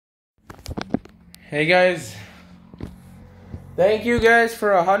Hey guys, thank you guys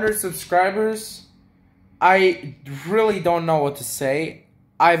for 100 subscribers. I really don't know what to say.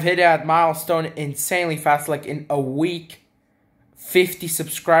 I've hit that milestone insanely fast, like in a week, 50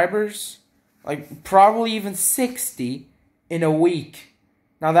 subscribers, like probably even 60 in a week.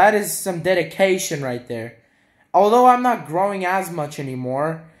 Now that is some dedication right there. Although I'm not growing as much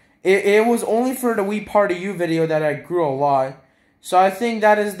anymore, it was only for the We Party You video that I grew a lot. So I think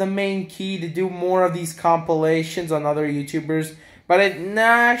that is the main key, to do more of these compilations on other YouTubers. But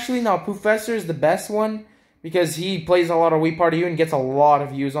actually no, Professor is the best one because he plays a lot of We Party You and gets a lot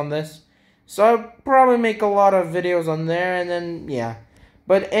of views on this. So I'll probably make a lot of videos on there, and then yeah.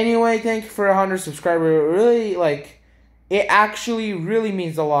 But anyway, thank you for 100 subscribers. Really, like, it actually really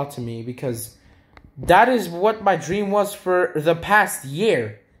means a lot to me because that is what my dream was for the past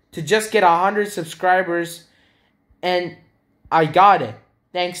year, to just get 100 subscribers, and I got it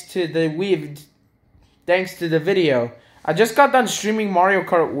thanks to the video. I just got done streaming Mario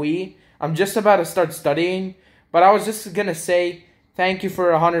Kart Wii. I'm just about to start studying, but I was just gonna say thank you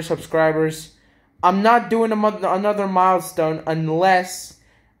for 100 subscribers. I'm not doing another milestone unless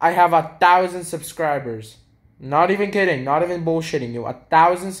I have 1,000 subscribers. Not even kidding, not even bullshitting you.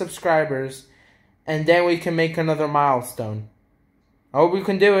 1,000 subscribers, and then we can make another milestone. I hope we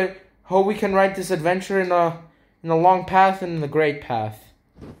can do it. Hope we can write this adventure in the long path and in the great path.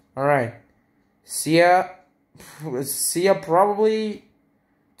 Alright. See ya probably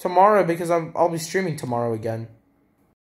tomorrow, because I'll be streaming tomorrow again.